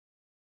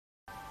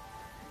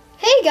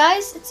Hey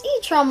guys, it's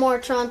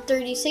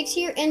eTronMoreTron36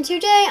 here, and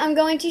today I'm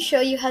going to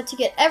show you how to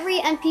get every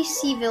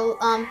NPC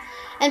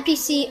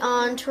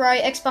on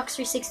Terraria Xbox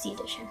 360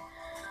 edition.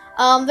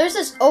 There's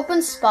this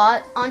open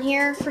spot on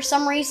here for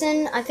some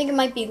reason. I think it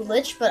might be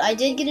glitched, but I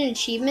did get an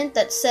achievement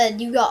that said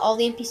you got all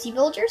the NPC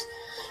villagers.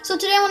 So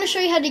today I want to show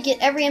you how to get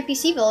every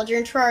NPC villager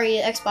in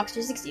Terraria Xbox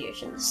 360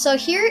 edition. So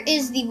here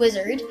is the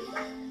wizard.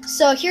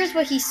 So here's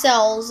what he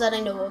sells that I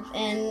know of,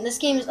 and this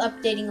game is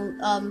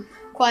updating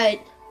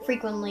quite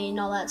frequently and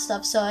all that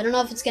stuff, so I don't know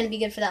if it's going to be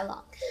good for that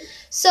long.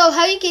 So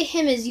how you get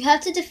him is you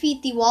have to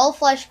defeat the wall of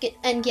flesh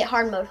and get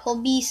hard mode.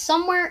 He'll be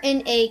somewhere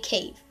in a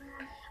cave.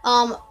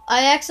 I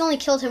accidentally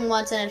killed him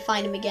once and I'd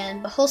find him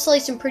again, but he'll sell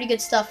you some pretty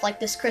good stuff like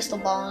this crystal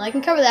ball, and I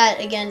can cover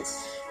that again,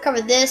 cover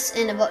this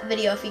in a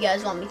video if you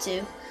guys want me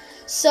to.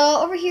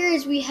 So over here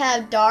is we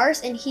have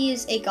Dars, and he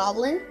is a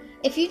goblin.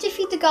 If you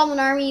defeat the goblin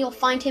army, you'll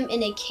find him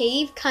in a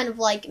cave, kind of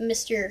like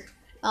Mr.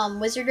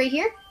 Wizard right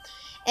here.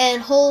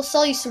 And he'll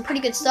sell you some pretty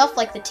good stuff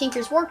like the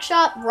Tinker's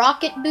Workshop,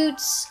 rocket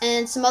boots,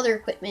 and some other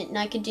equipment. And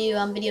I could do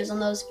videos on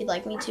those if you'd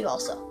like me to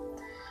also.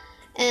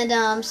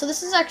 And so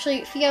this is actually,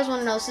 if you guys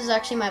want to know, this is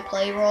actually my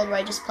play world where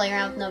I just play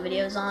around with no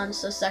videos on.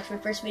 So this is actually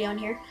my first video on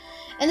here.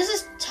 And this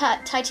is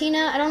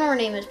Titina. I don't know her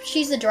name is, but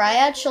she's the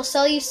Dryad. She'll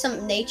sell you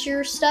some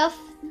nature stuff.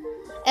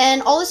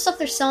 And all this stuff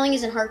they're selling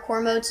is in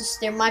hardcore mode, so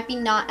there might be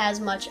not as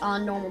much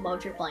on normal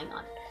mode you're playing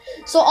on.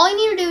 So all you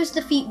need to do is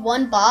defeat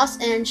one boss,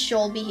 and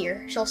she'll be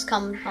here. She'll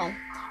come home.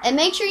 And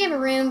make sure you have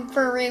a room.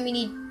 For a room, you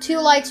need 2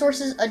 light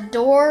sources, a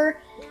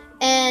door,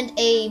 and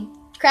a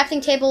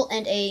crafting table,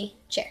 and a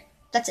chair.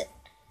 That's it.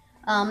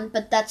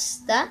 But that's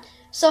that.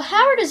 So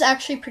Howard is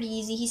actually pretty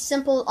easy. He's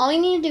simple. All you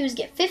need to do is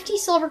get 50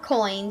 silver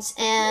coins,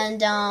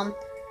 and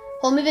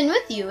he'll move in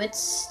with you.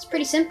 It's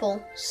pretty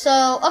simple. So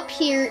up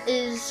here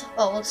is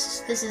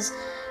this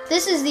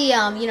is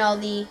the you know,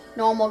 the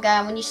normal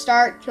guy. When you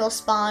start, he'll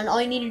spawn.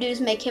 All you need to do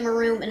is make him a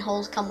room, and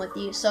he'll come with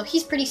you. So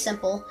he's pretty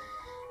simple.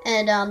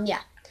 And yeah.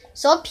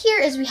 So up here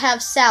is we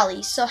have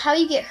Sally. So how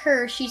you get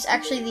her, she's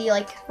actually the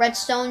like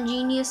redstone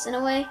genius in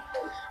a way.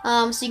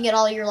 So you can get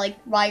all your like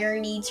wire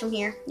needs from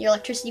here. Your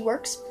electricity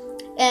works.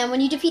 And when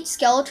you defeat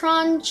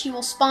Skeletron, she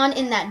will spawn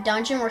in that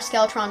dungeon where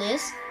Skeletron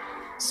is.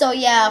 So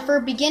yeah,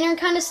 for beginner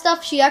kind of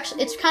stuff,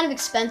 it's kind of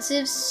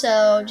expensive.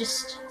 So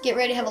just get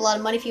ready to have a lot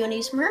of money if you want to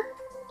use from her.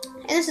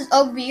 And this is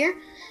Ogbeer.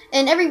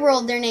 In every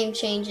world, their name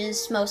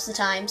changes most of the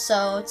time,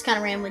 so it's kind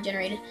of randomly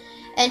generated.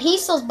 And he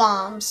sells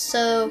bombs,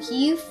 so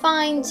you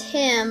find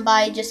him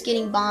by just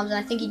getting bombs, and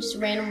I think he just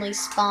randomly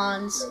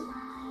spawns.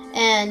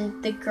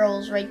 And the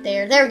girl's right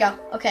there. There we go.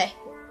 Okay.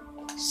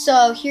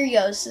 So here he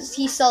goes.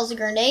 He sells a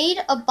grenade,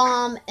 a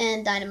bomb,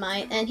 and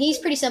dynamite. And he's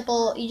pretty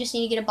simple. You just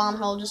need to get a bomb,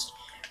 he'll just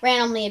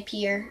randomly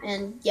appear,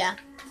 and yeah.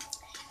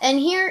 And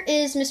here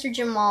is Mr.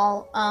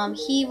 Jamal.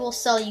 He will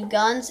sell you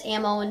guns,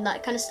 ammo, and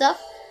that kind of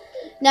stuff.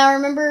 Now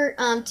remember,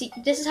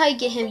 this is how you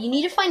get him. You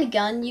need to find a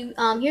gun.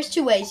 Here's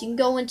 2 ways. You can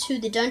go into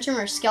the dungeon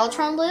where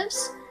Skeletron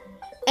lives,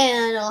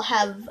 and it'll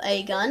have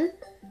a gun.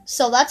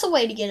 So that's a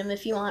way to get him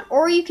if you want.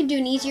 Or you can do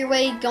an easier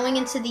way, going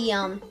into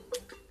the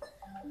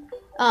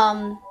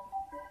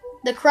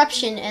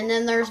corruption, and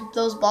then there's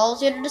those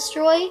balls you have to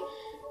destroy.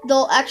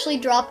 They'll actually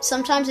drop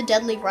sometimes a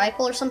deadly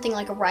rifle or something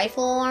like a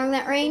rifle along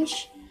that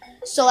range.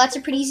 So that's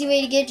a pretty easy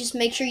way to get. Just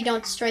make sure you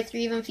don't destroy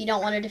 3 of them if you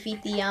don't want to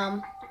defeat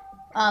the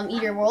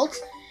Eater Worlds.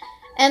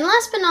 And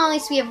last but not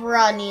least, we have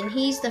Rodney, and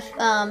he's the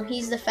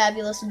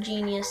fabulous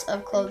genius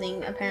of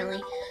clothing,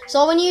 apparently.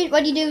 So what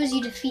you do is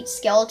you defeat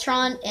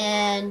Skeletron,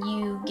 and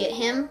you get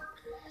him.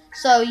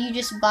 So you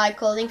just buy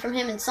clothing from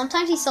him, and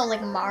sometimes he sells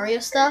like Mario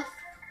stuff,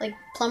 like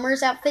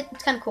plumber's outfit.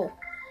 It's kind of cool.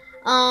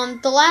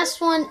 The last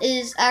one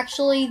is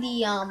actually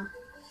the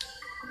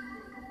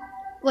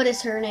what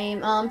is her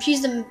name?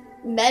 She's the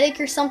medic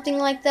or something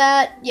like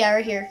that. Yeah,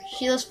 right here.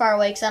 She lives far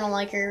away because I don't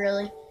like her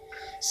really.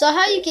 So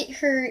how you get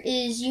her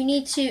is you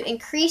need to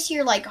increase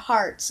your like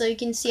hearts. So you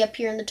can see up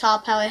here in the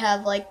top how I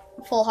have like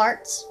full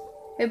hearts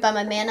right by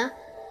my mana.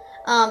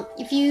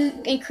 If you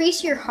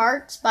increase your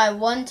hearts by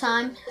 1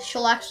 time,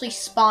 she'll actually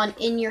spawn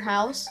in your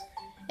house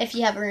if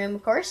you have a room,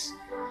 of course.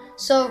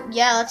 So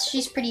yeah,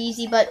 she's pretty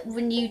easy. But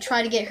when you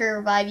try to get her to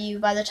revive you,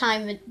 by the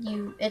time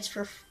it's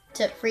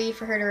free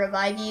for her to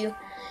revive you,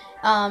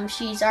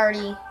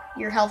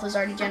 your health is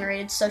already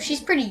generated. So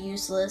she's pretty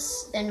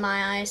useless in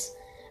my eyes.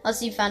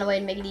 Unless you found a way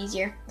to make it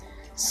easier.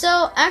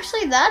 So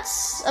actually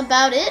that's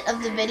about it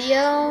of the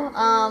video.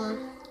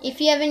 If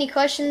you have any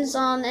questions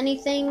on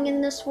anything in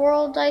this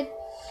world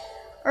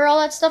or all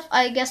that stuff,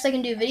 I guess I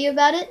can do a video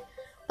about it.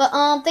 But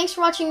thanks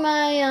for watching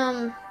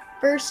my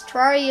first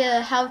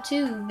Terraria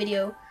how-to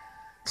video.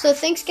 So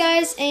thanks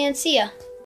guys, and see ya.